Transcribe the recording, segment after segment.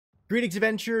Greetings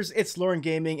adventurers, it's Lauren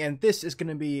Gaming, and this is going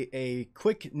to be a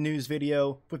quick news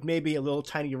video with maybe a little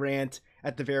tiny rant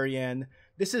at the very end.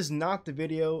 This is not the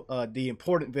video, the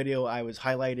important video I was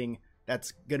highlighting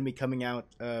that's going to be coming out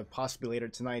possibly later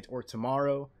tonight or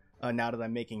tomorrow, now that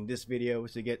I'm making this video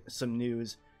to get some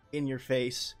news in your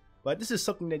face. But this is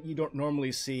something that you don't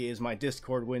normally see is my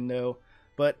Discord window.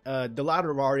 But the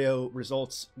Lotto Mario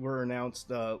results were announced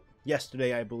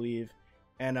yesterday, I believe,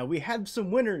 and we had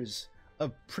some winners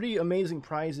of pretty amazing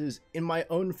prizes in my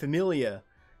own familia.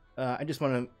 I just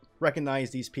want to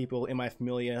recognize these people in my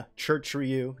familia. Church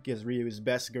Ryu, because Ryu is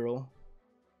best girl.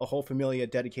 A whole familia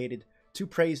dedicated to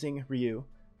praising Ryu.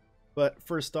 But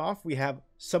first off, we have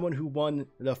someone who won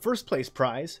the first place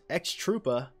prize,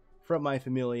 X-Troopa, from my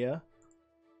familia.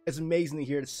 It's amazing to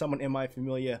hear that someone in my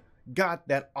familia got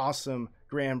that awesome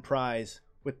grand prize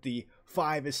with the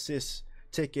 5 assist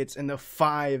tickets and the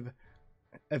 5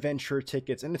 adventure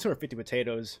tickets and the 250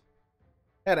 potatoes.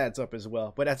 That adds up as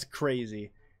well, but that's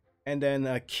crazy. And then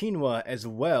Quinoa as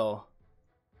well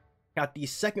got the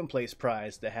second place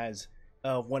prize that has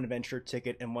 1 adventure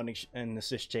ticket and 1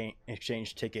 assist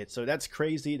exchange ticket. So that's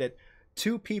crazy that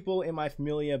 2 people in my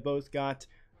familia both got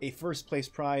a first place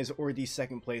prize or the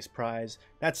second place prize.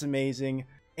 That's amazing.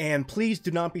 And please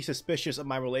do not be suspicious of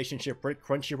my relationship with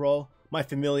Crunchyroll. My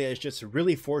familia is just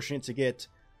really fortunate to get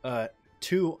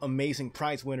 2 amazing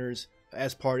prize winners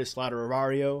as part of Slaughter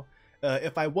Mario.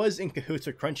 If I was in cahoots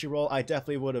with Crunchyroll, I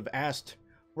definitely would have asked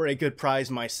for a good prize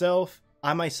myself.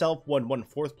 I myself won 1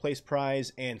 4th place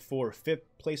prize and 4 5th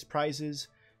place prizes,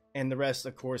 and the rest,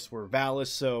 of course, were Valis,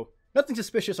 so nothing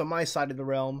suspicious on my side of the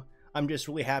realm. I'm just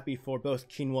really happy for both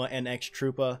Quinoa and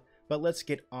X-Troopa, but let's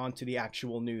get on to the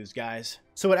actual news, guys.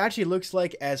 So it actually looks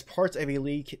like as parts of a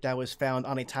leak that was found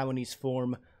on a Taiwanese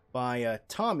forum by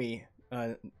Tommy,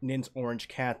 Nin's Orange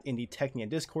Cat, in the Technia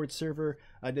Discord server.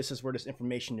 This is where this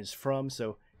information is from,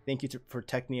 so thank you for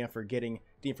Technia for getting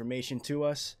the information to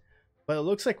us. But it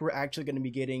looks like we're actually going to be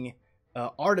getting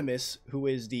Artemis, who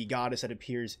is the goddess that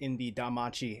appears in the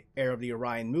danmachi Heir of the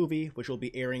Orion movie, which will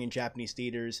be airing in Japanese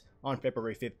theaters on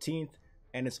February 15th.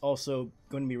 And it's also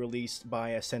going to be released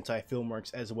by Sentai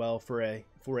Filmworks as well for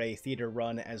a theater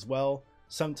run as well,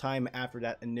 sometime after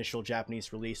that initial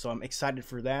Japanese release. So I'm excited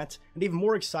for that, and even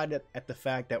more excited at the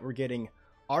fact that we're getting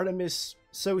Artemis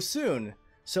so soon.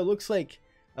 So it looks like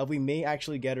we may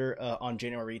actually get her on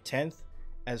January 10th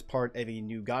as part of a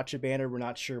new gacha banner. We're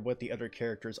not sure what the other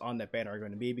characters on that banner are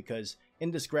going to be, because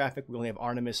in this graphic we only have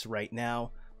Artemis right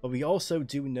now, but we also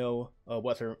do know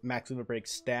what her max limit break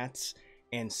stats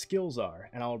and skills are,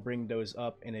 and I'll bring those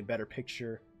up in a better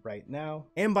picture right now.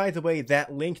 And by the way,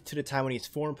 that link to the Taiwanese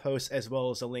forum post, as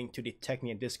well as a link to the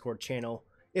Technia Discord channel,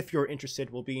 if you're interested,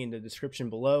 will be in the description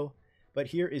below. But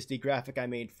here is the graphic I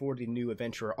made for the new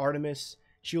adventurer Artemis.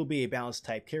 She will be a balanced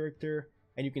type character,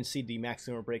 and you can see the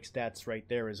maximum break stats right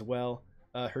there as well.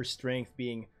 Her strength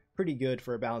being pretty good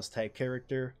for a balanced type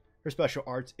character. Her special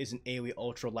arts is an AoE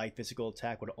ultra light physical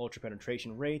attack with an ultra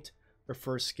penetration rate. Her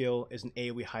first skill is an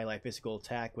AoE highlight physical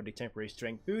attack with a temporary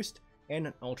strength boost and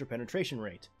an ultra penetration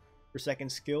rate. Her second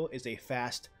skill is a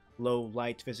fast, low,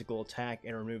 light physical attack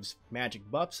and removes magic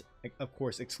buffs, of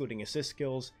course excluding assist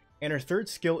skills. And her third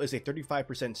skill is a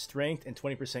 35% strength and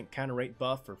 20% counter rate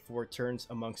buff for 4 turns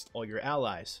amongst all your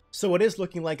allies. So it is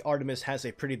looking like Artemis has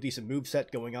a pretty decent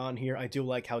moveset going on here. I do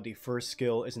like how the first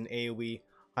skill is an AoE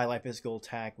highlight physical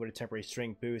attack with a temporary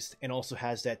strength boost, and also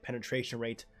has that penetration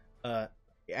rate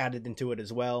added into it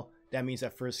as well. That means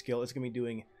that first skill is going to be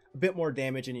doing a bit more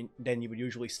damage than you would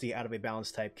usually see out of a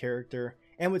balanced type character.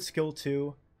 And with skill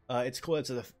 2, it's cool.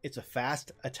 It's a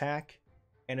fast attack,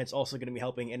 and it's also going to be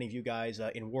helping any of you guys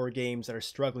in war games that are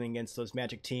struggling against those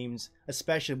magic teams,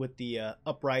 especially with the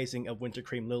uprising of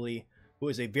Wintercream Lily, who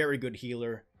is a very good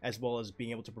healer, as well as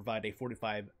being able to provide a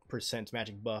 45%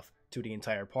 magic buff to the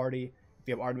entire party. If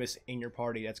you have Artemis in your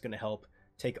party, that's going to help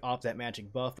take off that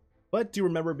magic buff. But do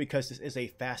remember, because this is a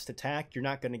fast attack, you're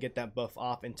not going to get that buff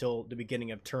off until the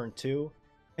beginning of turn 2.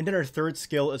 And then our third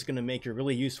skill is going to make it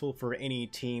really useful for any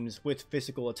teams with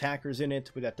physical attackers in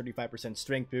it, with that 35%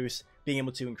 strength boost, being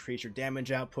able to increase your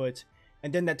damage output.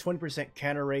 And then that 20%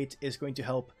 counter rate is going to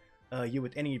help you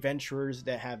with any adventurers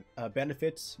that have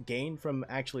benefits gained from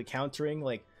actually countering,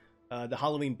 like the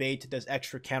Halloween Bait does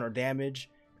extra counter damage.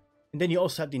 And then you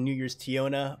also have the New Year's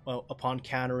Tiona. Upon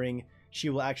countering, she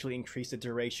will actually increase the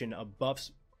duration of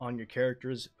buffs on your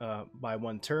characters by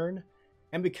 1 turn.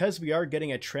 And because we are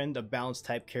getting a trend of balanced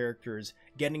type characters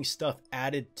getting stuff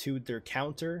added to their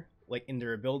counter, like in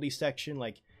their ability section,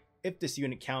 like if this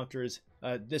unit counters,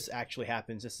 this actually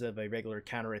happens instead of a regular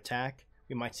counter attack.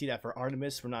 We might see that for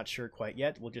Artemis. We're not sure quite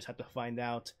yet. We'll just have to find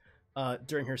out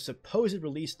during her supposed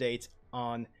release date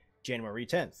on January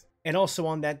 10th. And also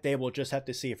on that day, we'll just have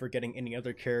to see if we're getting any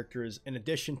other characters in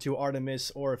addition to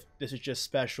Artemis, or if this is just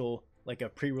special, like a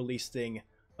pre-release thing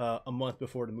a month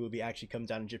before the movie actually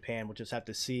comes out in Japan. We'll just have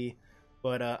to see.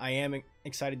 But I am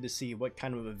excited to see what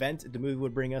kind of event the movie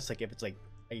would bring us, like if it's like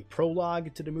a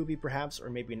prologue to the movie perhaps, or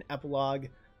maybe an epilogue.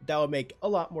 That would make a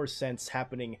lot more sense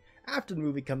happening after the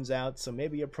movie comes out, so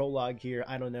maybe a prologue here,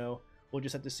 I don't know. We'll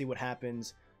just have to see what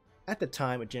happens at the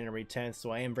time of January 10th,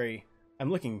 so I'm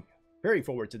looking very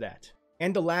forward to that.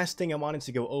 And the last thing I wanted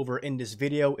to go over in this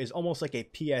video is almost like a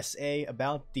PSA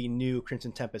about the new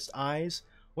Crimson Tempest eyes.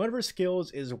 One of her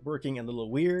skills is working a little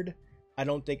weird. I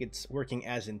don't think it's working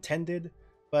as intended,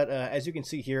 but as you can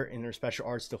see here in her special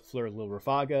arts, the Fleur Lil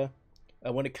Ravaga,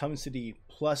 when it comes to the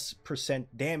 +%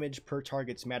 damage per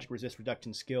target's magic resist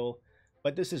reduction skill,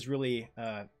 but this is really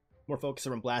more focused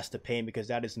on Blast of Pain because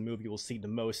that is the move you will see the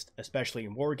most, especially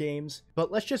in war games.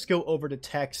 But let's just go over the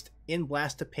text in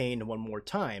Blast of Pain one more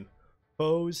time.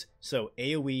 Foes, so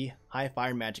AoE, high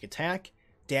fire magic attack,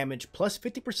 damage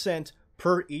 +50%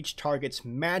 per each target's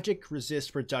magic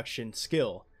resist reduction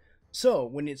skill. So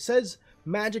when it says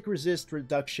magic resist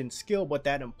reduction skill, what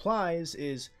that implies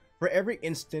is for every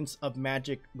instance of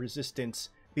magic resistance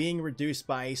being reduced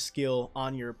by a skill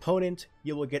on your opponent,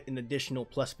 you will get an additional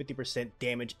 +50%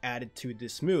 damage added to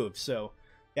this move. So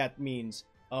that means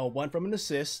one from an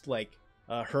assist like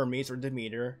Hermes or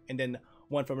Demeter, and then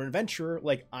one from an adventurer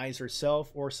like Eyes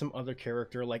herself, or some other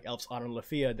character like Elf's Honor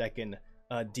Lafia that can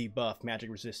debuff magic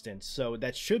resistance. So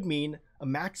that should mean a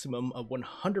maximum of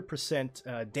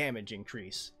 100% damage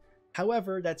increase.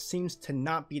 However, that seems to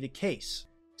not be the case.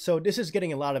 So this is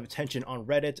getting a lot of attention on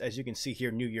Reddit, as you can see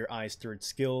here, New Year Eyes third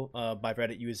skill by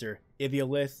Reddit user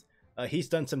Iviolith. He's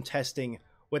done some testing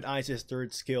with Eyes'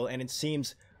 third skill, and it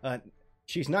seems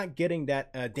she's not getting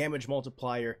that damage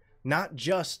multiplier, not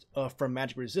just from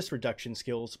magic resist reduction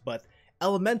skills, but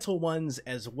elemental ones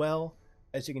as well,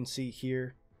 as you can see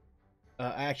here.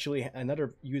 Actually,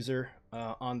 another user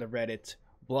on the Reddit,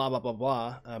 blah blah blah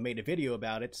blah, made a video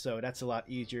about it, so that's a lot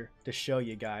easier to show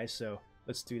you guys. So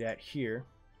let's do that here.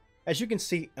 As you can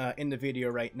see in the video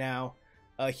right now,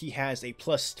 he has a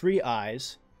 +3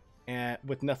 eyes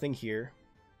with nothing here.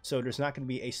 So there's not going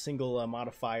to be a single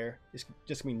modifier. It's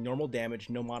just going to be normal damage,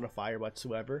 no modifier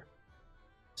whatsoever.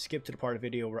 Skip to the part of the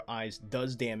video where eyes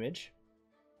does damage.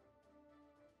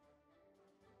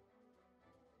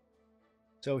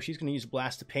 So she's going to use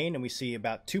Blast of Pain, and we see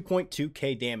about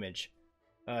 2.2k damage.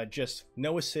 Just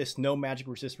no assist, no magic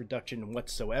resist reduction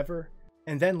whatsoever.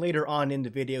 And then later on in the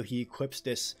video, he equips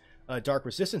this Dark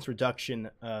Resistance Reduction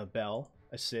bell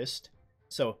assist.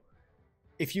 So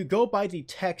if you go by the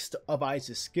text of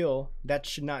Eyes' skill, that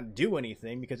should not do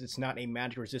anything because it's not a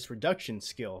magic resist reduction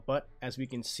skill. But as we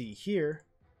can see here,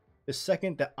 the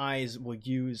second that Eyes will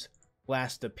use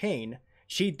Blast of Pain,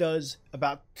 she does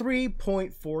about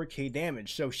 3.4k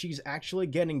damage. So she's actually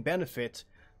getting benefit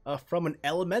from an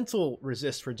elemental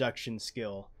resist reduction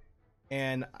skill.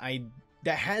 And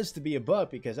that has to be a bug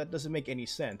because that doesn't make any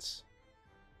sense.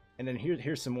 And then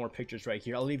here's some more pictures right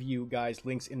here. I'll leave you guys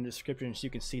links in the description so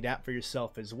you can see that for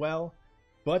yourself as well.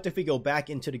 But if we go back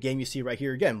into the game, you see right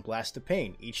here again, Blast of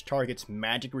Pain. Each target's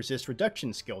magic resist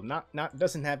reduction skill.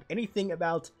 Doesn't have anything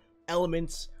about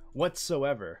elements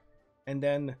whatsoever. And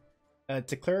then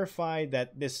to clarify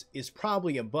that this is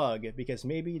probably a bug, because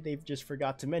maybe they've just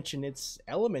forgot to mention its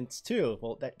elements too.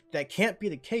 Well, that can't be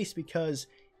the case because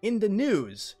in the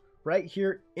news, right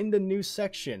here in the news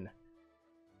section,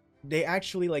 they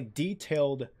actually like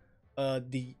detailed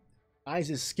the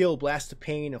Eyes' skill Blast of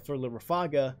Pain of Fleur Lil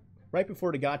Ravaga right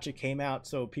before the gacha came out,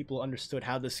 so people understood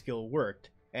how the skill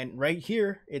worked. And right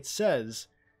here it says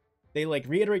they like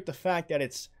reiterate the fact that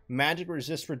it's magic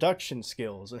resist reduction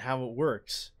skills and how it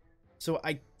works. So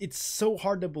it's so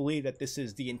hard to believe that this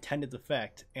is the intended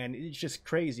effect, and it's just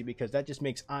crazy because that just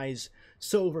makes Eyes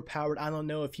so overpowered. I don't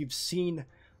know if you've seen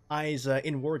Eyes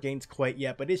in war games quite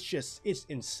yet, but it's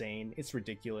insane. It's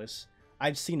ridiculous.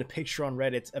 I've seen a picture on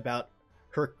Reddit about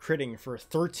her critting for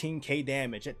 13k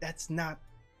damage. That's not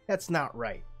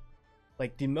right.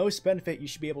 Like, the most benefit you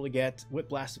should be able to get with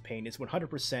Blast of Pain is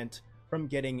 100% from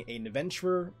getting an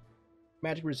adventurer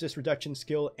magic resist reduction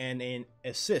skill and an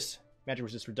assist magic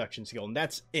resist reduction skill, and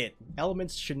that's it.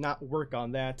 Elements should not work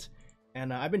on that.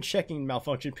 And I've been checking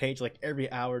malfunction page like every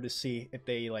hour to see if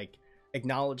they like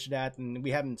acknowledge that, and we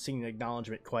haven't seen an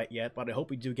acknowledgement quite yet, but I hope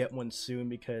we do get one soon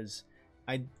because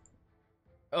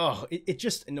it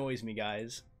just annoys me,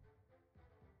 guys,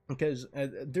 because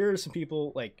there are some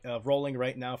people like rolling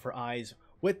right now for Eyes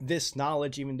with this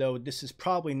knowledge, even though this is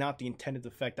probably not the intended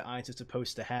effect that Eyes is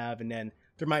supposed to have. And then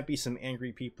there might be some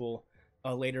angry people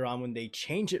later on when they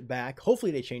change it back.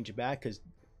 Hopefully they change it back, because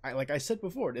like I said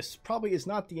before, this probably is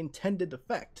not the intended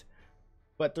effect.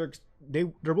 But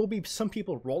there will be some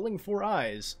people rolling for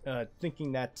eyes,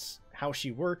 thinking that's how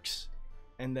she works,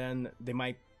 and then they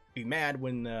might be mad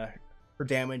when her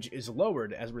damage is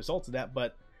lowered as a result of that.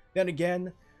 But then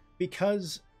again,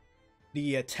 because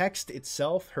the text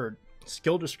itself, her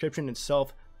skill description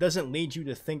itself, doesn't lead you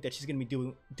to think that she's going to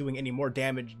be doing any more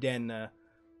damage than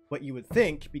what you would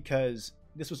think, because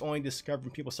this was only discovered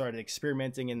when people started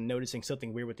experimenting and noticing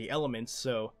something weird with the elements.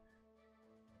 So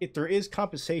if there is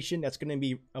compensation that's going to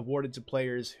be awarded to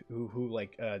players who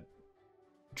like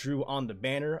drew on the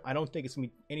banner, I don't think it's going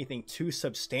to be anything too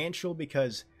substantial,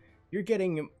 because you're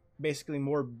getting basically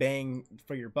more bang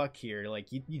for your buck here. Like,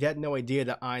 you had no idea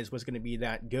that Eyes was going to be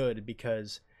that good,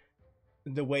 because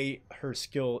the way her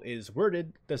skill is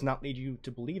worded does not lead you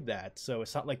to believe that. So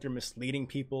it's not like they're misleading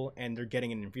people and they're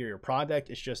getting an inferior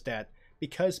product. It's just that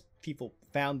because people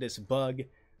found this bug,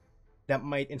 that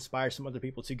might inspire some other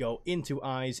people to go into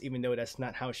Eyes, even though that's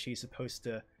not how she's supposed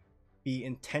to be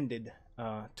intended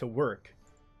to work.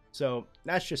 So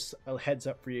that's just a heads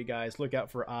up for you guys. Look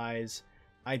out for Eyes.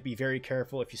 I'd be very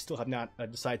careful if you still have not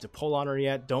decided to pull on her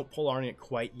yet. Don't pull on it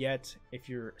quite yet if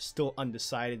you're still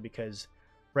undecided, because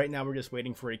right now we're just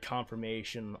waiting for a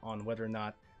confirmation on whether or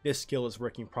not this skill is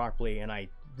working properly, and I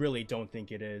really don't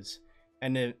think it is.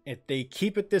 And then if they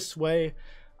keep it this way,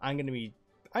 I'm gonna be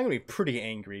pretty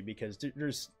angry, because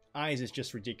there's Eyes is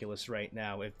just ridiculous right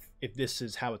now if this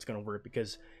is how it's gonna work,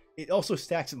 because it also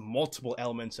stacks multiple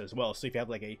elements as well. So if you have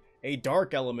like a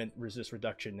dark element resist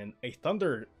reduction and a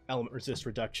thunder element resist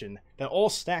reduction, that all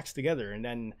stacks together, and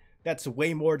then that's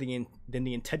way more than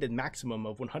the intended maximum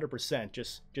of 100%.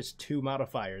 Just two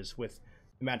modifiers with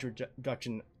the magic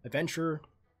reduction adventure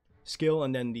skill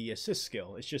and then the assist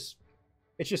skill. It's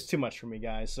just too much for me,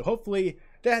 guys. So hopefully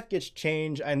that gets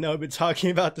changed. I know I've been talking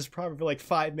about this probably for like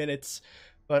 5 minutes,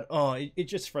 but it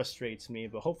just frustrates me.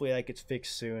 But hopefully that gets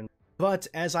fixed soon. But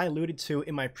as I alluded to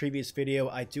in my previous video,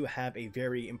 I do have a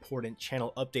very important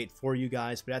channel update for you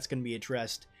guys, but that's going to be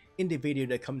addressed in the video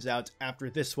that comes out after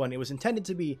this one. It was intended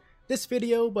to be this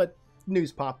video, but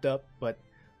news popped up. But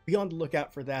be on the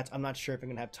lookout for that. I'm not sure if I'm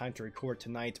going to have time to record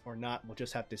tonight or not. We'll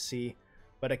just have to see.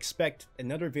 But expect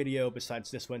another video besides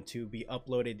this one to be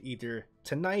uploaded either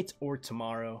tonight or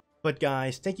tomorrow. But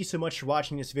guys, thank you so much for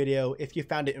watching this video. If you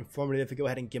found it informative, go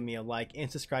ahead and give me a like and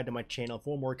subscribe to my channel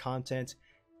for more content.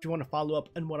 If you want to follow up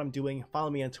on what I'm doing, follow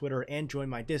me on Twitter and join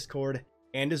my Discord.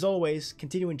 And as always,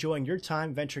 continue enjoying your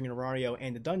time venturing in Aurario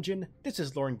and the dungeon. This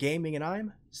is Lauren Gaming, and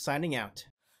I'm signing out.